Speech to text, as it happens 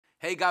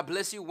Hey, God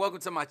bless you. Welcome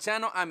to my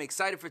channel. I'm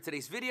excited for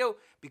today's video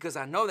because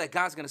I know that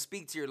God's going to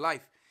speak to your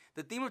life.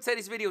 The theme of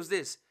today's video is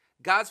this: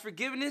 God's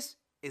forgiveness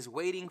is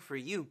waiting for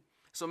you.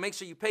 So make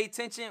sure you pay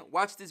attention,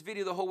 watch this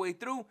video the whole way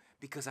through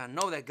because I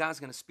know that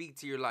God's going to speak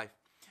to your life.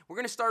 We're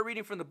going to start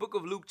reading from the book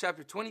of Luke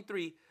chapter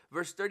 23,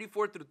 verse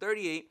 34 through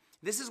 38.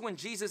 This is when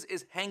Jesus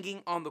is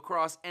hanging on the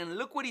cross, and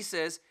look what he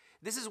says.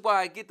 This is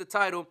why I get the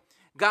title,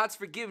 God's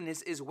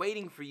forgiveness is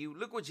waiting for you.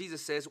 Look what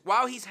Jesus says.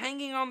 While he's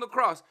hanging on the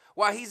cross,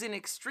 while he's in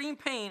extreme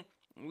pain,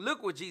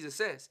 look what Jesus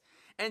says.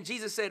 And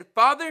Jesus said,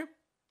 Father,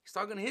 he's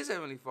talking to his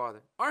heavenly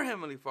Father, our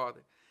heavenly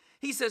Father.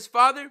 He says,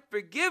 Father,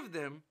 forgive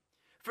them,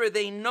 for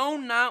they know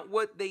not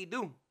what they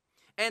do.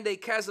 And they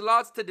cast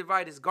lots to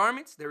divide his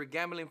garments. They were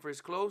gambling for his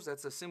clothes.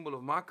 That's a symbol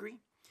of mockery.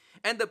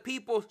 And the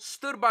people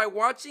stood by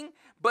watching,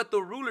 but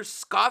the ruler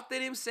scoffed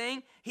at him,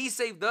 saying, he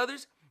saved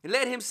others,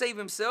 let him save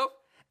himself.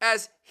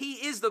 As he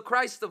is the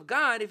Christ of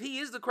God, if he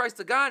is the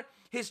Christ of God,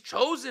 his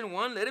chosen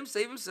one, let him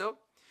save himself.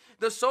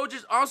 The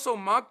soldiers also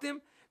mocked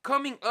him,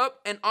 coming up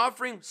and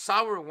offering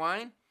sour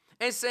wine,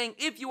 and saying,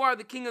 if you are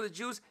the King of the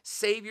Jews,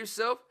 save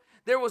yourself.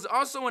 There was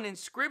also an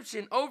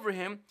inscription over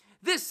him,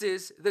 this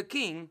is the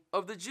King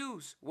of the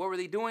Jews. What were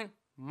they doing?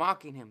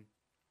 Mocking him,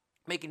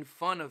 making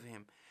fun of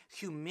him,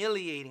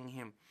 humiliating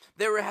him.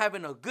 They were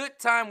having a good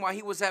time while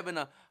he was having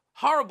a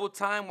horrible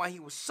time. While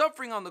he was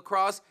suffering on the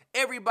cross,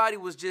 everybody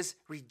was just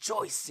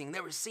rejoicing. They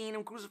were seeing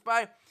him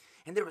crucified,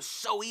 and they were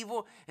so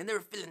evil, and they were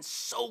feeling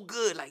so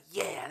good. Like,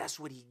 yeah, that's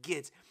what he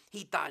gets.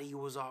 He thought he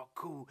was all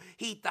cool.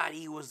 He thought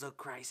he was the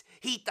Christ.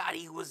 He thought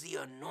he was the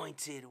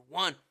anointed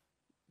one.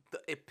 The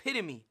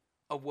epitome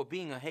of what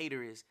being a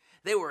hater is.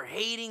 They were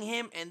hating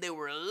him, and they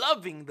were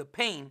loving the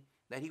pain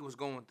that he was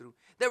going through.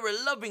 They were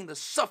loving the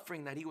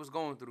suffering that he was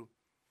going through.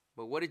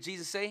 But what did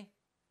Jesus say?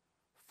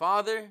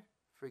 Father,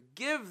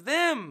 forgive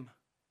them.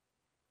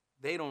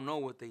 They don't know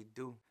what they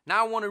do.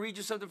 Now I want to read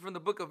you something from the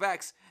book of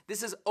Acts.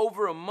 This is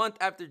over a month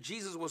after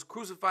Jesus was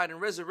crucified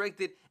and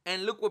resurrected.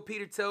 And look what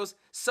Peter tells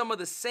some of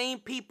the same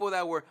people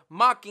that were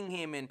mocking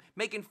him and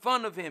making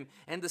fun of him.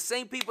 And the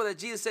same people that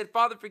Jesus said,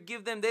 Father,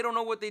 forgive them. They don't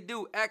know what they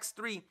do. Acts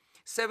 3,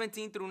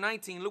 17 through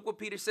 19. Look what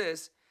Peter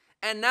says.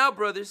 And now,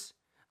 brothers,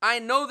 I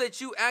know that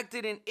you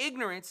acted in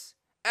ignorance,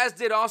 as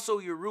did also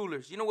your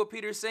rulers. You know what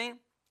Peter is saying?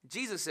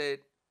 Jesus said,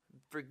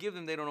 forgive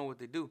them. They don't know what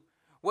they do.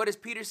 What is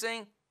Peter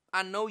saying?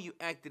 I know you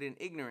acted in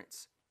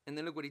ignorance. And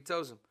then look what he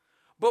tells him.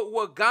 But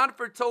what God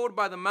foretold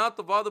by the mouth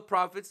of all the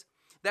prophets,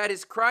 that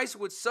his Christ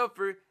would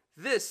suffer,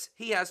 this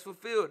he has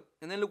fulfilled.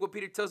 And then look what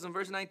Peter tells him,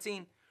 verse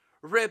 19.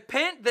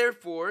 Repent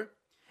therefore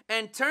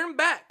and turn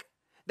back,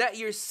 that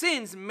your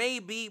sins may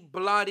be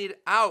blotted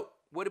out.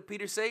 What did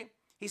Peter say?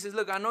 He says,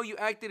 look, I know you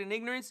acted in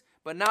ignorance,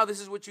 but now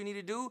this is what you need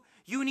to do.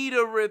 You need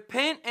to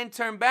repent and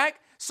turn back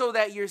so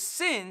that your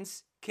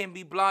sins can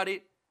be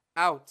blotted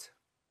out.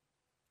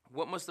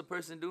 What must the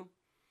person do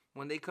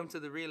when they come to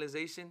the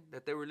realization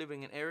that they were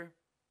living in error?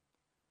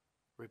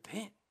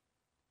 Repent.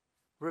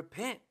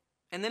 Repent.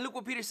 And then look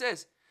what Peter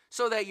says.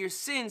 So that your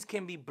sins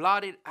can be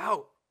blotted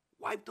out,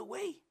 wiped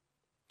away.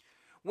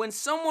 When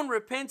someone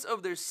repents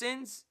of their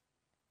sins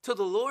to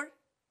the Lord,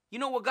 you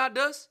know what God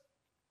does?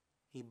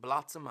 He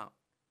blots them out.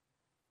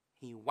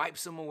 He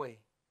wipes them away.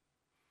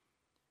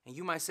 And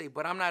you might say,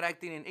 but I'm not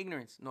acting in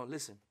ignorance. No,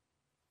 listen.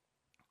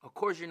 Of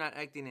course you're not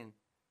acting in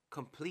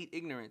complete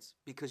ignorance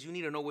because you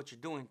need to know what you're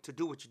doing to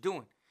do what you're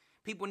doing.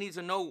 People need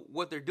to know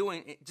what they're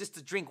doing just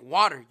to drink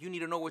water. You need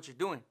to know what you're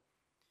doing.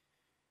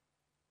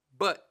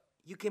 But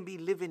you can be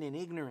living in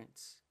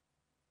ignorance.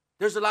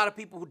 There's a lot of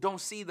people who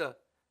don't see the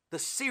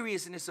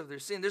seriousness of their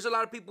sin. There's a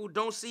lot of people who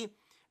don't see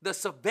the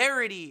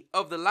severity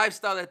of the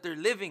lifestyle that they're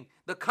living,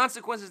 the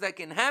consequences that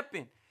can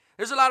happen.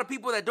 There's a lot of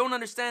people that don't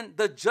understand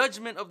the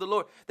judgment of the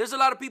Lord. There's a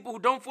lot of people who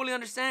don't fully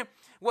understand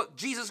what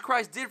Jesus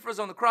Christ did for us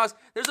on the cross.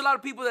 There's a lot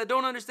of people that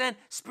don't understand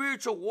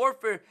spiritual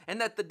warfare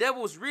and that the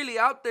devil is really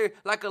out there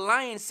like a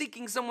lion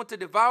seeking someone to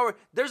devour.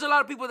 There's a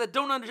lot of people that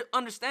don't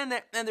understand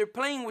that, and they're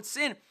playing with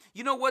sin.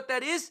 You know what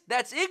that is?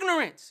 That's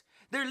ignorance.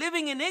 They're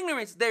living in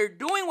ignorance. They're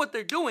doing what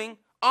they're doing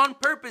on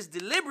purpose,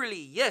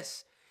 deliberately,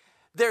 yes.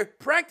 They're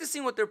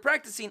practicing what they're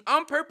practicing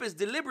on purpose,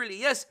 deliberately,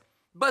 yes.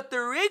 But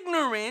they're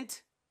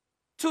ignorant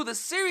to the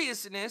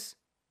seriousness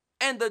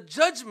and the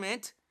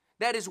judgment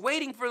that is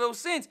waiting for those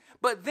sins.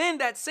 But then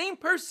that same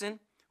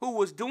person who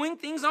was doing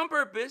things on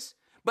purpose,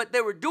 but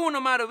they were doing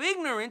them out of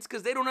ignorance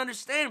because they don't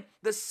understand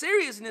the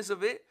seriousness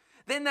of it,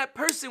 then that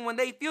person, when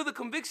they feel the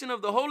conviction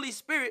of the Holy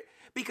Spirit,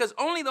 because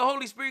only the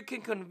Holy Spirit can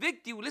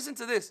convict you, listen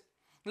to this.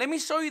 Let me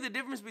show you the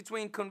difference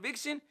between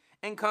conviction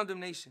and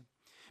condemnation.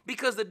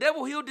 Because the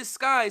devil, he'll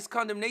disguise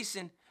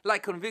condemnation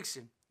like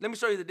conviction. Let me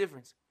show you the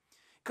difference.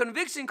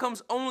 Conviction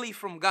comes only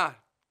from God.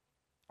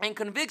 And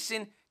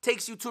conviction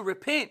takes you to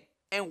repent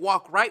and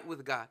walk right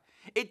with God.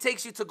 It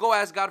takes you to go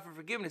ask God for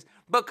forgiveness.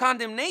 But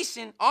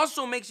condemnation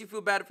also makes you feel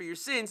bad for your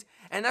sins.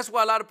 And that's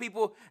why a lot of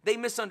people, they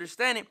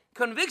misunderstand it.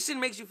 Conviction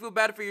makes you feel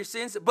bad for your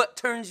sins, but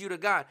turns you to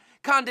God.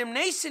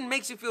 Condemnation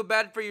makes you feel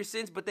bad for your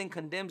sins, but then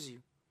condemns you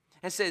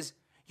and says,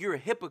 you're a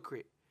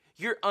hypocrite.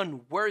 You're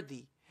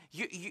unworthy.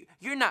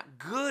 You're not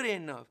good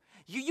enough.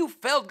 You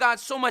failed God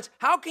so much.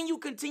 How can you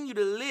continue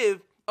to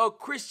live a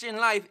Christian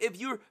life if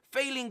you're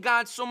failing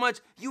God so much?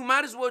 You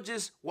might as well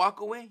just walk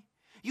away.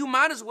 You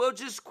might as well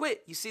just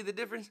quit. You see the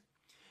difference?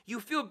 You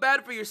feel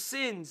bad for your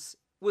sins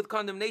with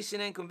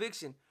condemnation and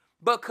conviction.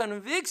 But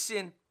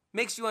conviction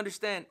makes you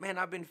understand, man,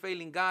 I've been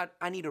failing God.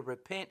 I need to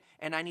repent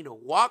and I need to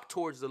walk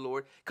towards the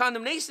Lord.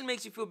 Condemnation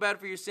makes you feel bad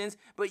for your sins,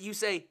 but you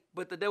say,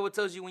 but the devil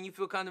tells you when you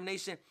feel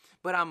condemnation,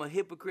 but I'm a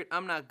hypocrite.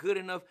 I'm not good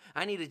enough.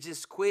 I need to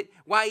just quit.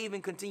 Why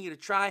even continue to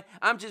try?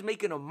 I'm just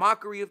making a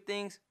mockery of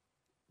things.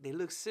 They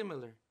look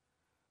similar,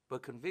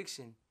 but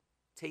conviction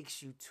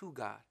takes you to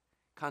God.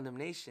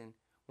 Condemnation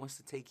wants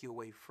to take you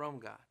away from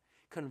God.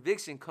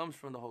 Conviction comes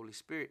from the Holy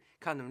Spirit.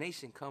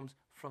 Condemnation comes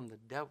from the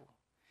devil.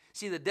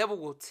 See, the devil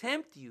will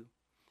tempt you.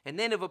 And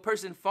then if a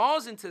person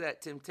falls into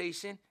that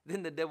temptation,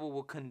 then the devil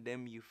will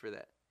condemn you for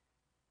that.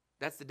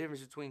 That's the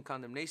difference between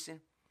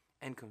condemnation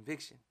and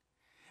conviction.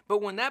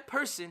 But when that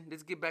person,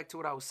 let's get back to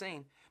what I was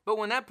saying, but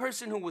when that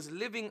person who was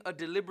living a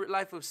deliberate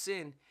life of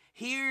sin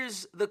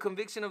hears the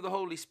conviction of the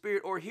Holy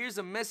Spirit, or hears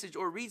a message,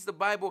 or reads the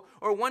Bible,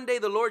 or one day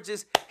the Lord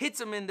just hits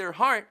them in their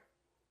heart,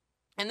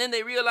 and then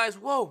they realize,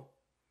 whoa,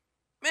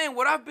 man,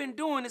 what I've been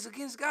doing is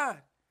against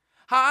God.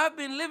 How I've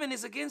been living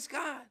is against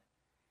God.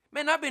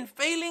 Man, I've been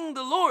failing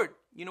the Lord.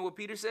 You know what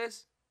Peter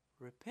says?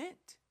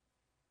 Repent,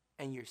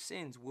 and your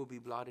sins will be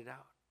blotted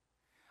out.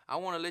 I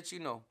want to let you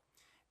know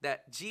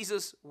that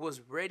Jesus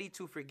was ready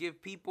to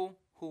forgive people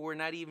who were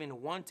not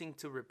even wanting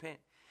to repent.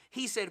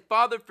 He said,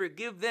 Father,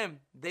 forgive them.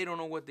 They don't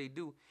know what they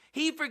do.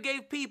 He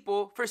forgave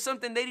people for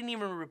something they didn't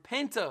even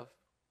repent of.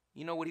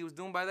 You know what he was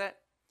doing by that?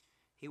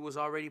 He was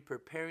already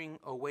preparing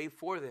a way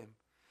for them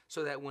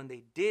so that when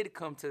they did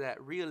come to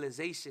that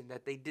realization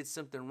that they did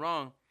something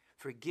wrong,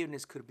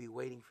 forgiveness could be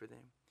waiting for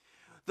them.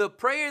 The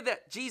prayer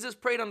that Jesus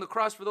prayed on the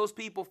cross for those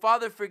people,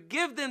 Father,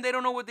 forgive them, they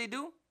don't know what they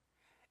do.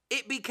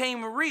 It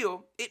became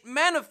real. It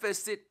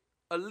manifested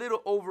a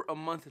little over a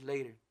month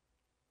later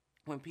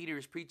when Peter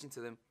is preaching to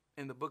them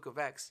in the book of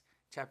Acts,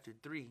 chapter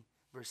 3,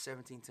 verse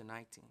 17 to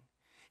 19.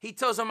 He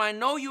tells them, I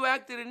know you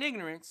acted in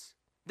ignorance,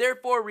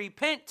 therefore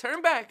repent,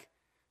 turn back,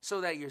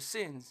 so that your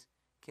sins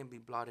can be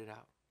blotted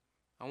out.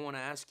 I want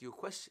to ask you a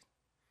question.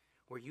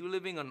 Were you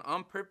living an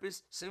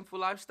on-purpose sinful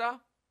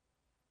lifestyle?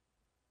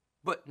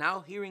 But now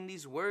hearing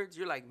these words,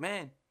 you're like,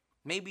 man,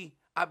 maybe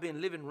I've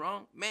been living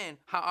wrong. Man,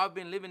 how I've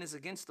been living is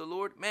against the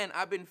Lord. Man,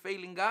 I've been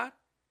failing God.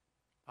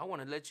 I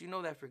want to let you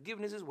know that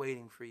forgiveness is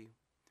waiting for you.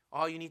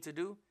 All you need to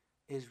do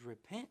is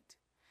repent.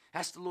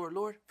 Ask the Lord,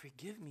 Lord,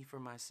 forgive me for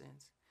my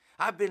sins.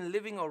 I've been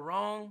living a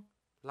wrong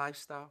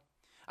lifestyle.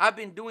 I've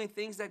been doing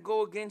things that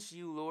go against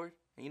you, Lord.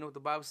 And you know what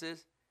the Bible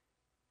says?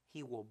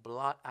 He will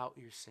blot out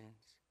your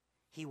sins.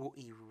 He will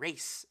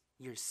erase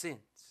your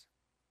sins.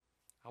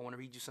 I want to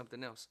read you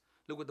something else.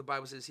 Look what the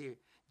Bible says here.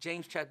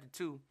 James chapter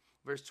 2,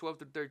 verse 12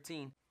 through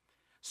 13.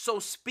 So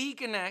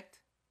speak and act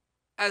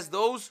as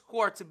those who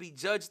are to be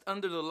judged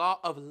under the law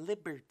of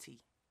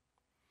liberty.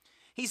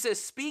 He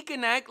says, speak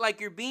and act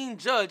like you're being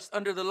judged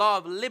under the law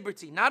of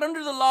liberty. Not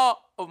under the law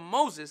of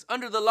Moses,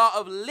 under the law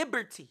of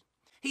liberty.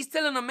 He's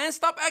telling a man,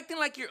 stop acting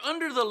like you're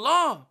under the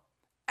law.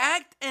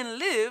 Act and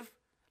live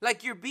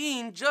like you're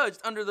being judged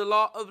under the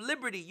law of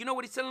liberty. You know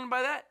what he's telling him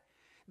by that?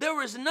 There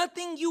was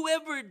nothing you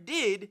ever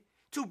did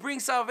to bring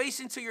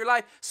salvation to your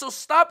life. So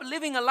stop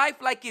living a life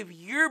like if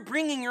you're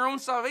bringing your own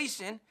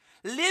salvation.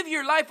 Live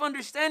your life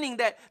understanding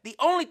that the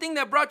only thing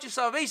that brought you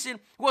salvation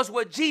was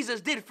what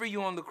Jesus did for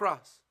you on the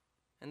cross.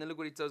 And then look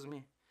what he tells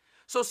me.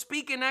 So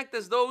speak and act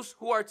as those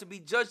who are to be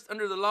judged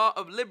under the law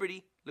of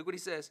liberty. Look what he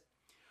says.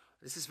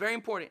 This is very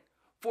important.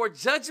 For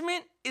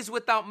judgment is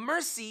without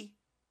mercy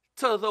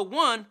to the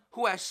one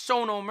who has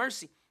shown no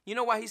mercy. You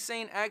know why he's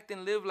saying act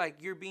and live like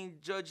you're being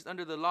judged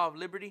under the law of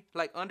liberty?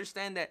 Like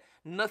understand that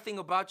nothing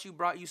about you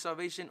brought you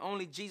salvation.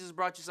 Only Jesus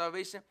brought you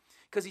salvation.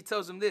 Because he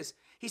tells them this.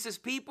 He says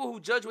people who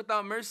judge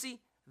without mercy,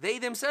 they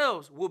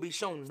themselves will be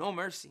shown no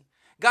mercy.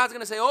 God's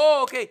going to say,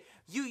 oh, okay,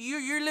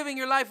 you're living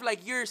your life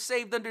like you're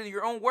saved under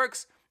your own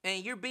works.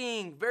 And you're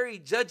being very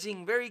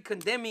judging, very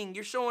condemning.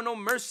 You're showing no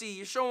mercy.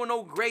 You're showing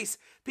no grace.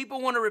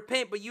 People want to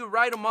repent, but you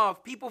write them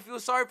off. People feel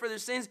sorry for their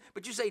sins,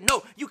 but you say,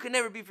 no, you can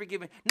never be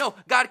forgiven. No,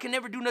 God can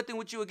never do nothing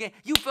with you again.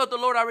 You felt the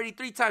Lord already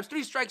 3 times.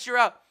 3 strikes, you're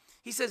out.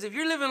 He says, if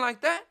you're living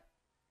like that,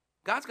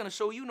 God's going to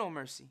show you no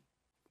mercy.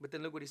 But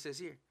then look what he says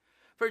here.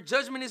 For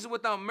judgment is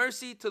without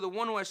mercy to the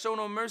one who has shown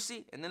no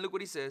mercy. And then look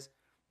what he says.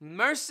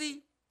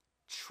 Mercy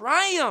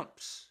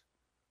triumphs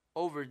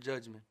over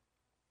judgment.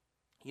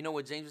 You know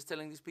what James is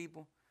telling these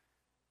people?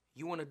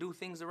 You want to do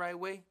things the right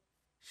way?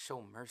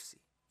 Show mercy.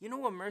 You know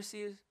what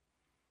mercy is?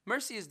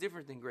 Mercy is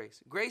different than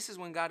grace. Grace is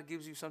when God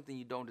gives you something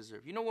you don't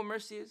deserve. You know what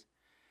mercy is?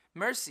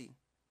 Mercy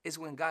is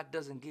when God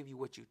doesn't give you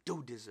what you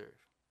do deserve.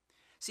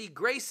 See,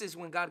 grace is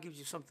when God gives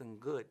you something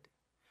good.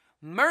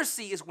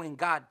 Mercy is when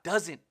God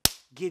doesn't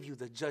give you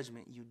the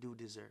judgment you do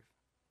deserve.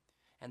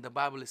 And the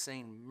Bible is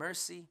saying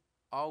mercy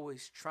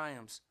always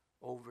triumphs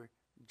over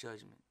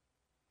judgment.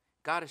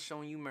 God has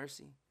shown you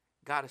mercy.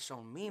 God has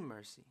shown me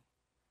mercy.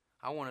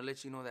 I want to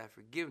let you know that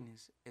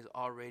forgiveness is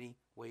already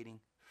waiting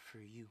for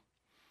you.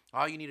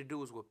 All you need to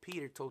do is what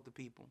Peter told the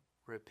people.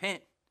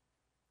 Repent,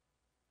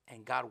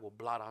 and God will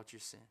blot out your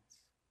sins.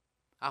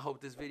 I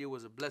hope this video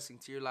was a blessing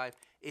to your life.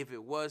 If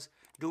it was,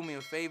 do me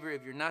a favor.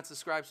 If you're not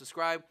subscribed,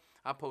 subscribe.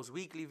 I post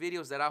weekly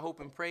videos that I hope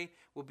and pray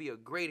will be a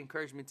great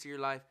encouragement to your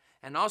life.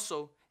 And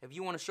also, if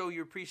you want to show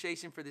your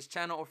appreciation for this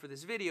channel or for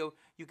this video,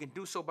 you can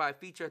do so by a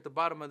feature at the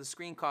bottom of the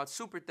screen called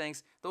Super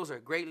Thanks. Those are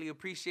greatly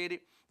appreciated.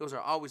 Those are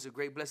always a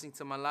great blessing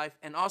to my life.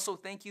 And also,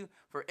 thank you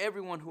for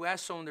everyone who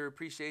has shown their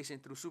appreciation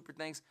through Super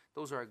Thanks.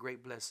 Those are a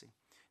great blessing.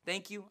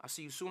 Thank you. I'll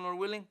see you soon, Lord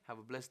willing. Have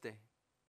a blessed day.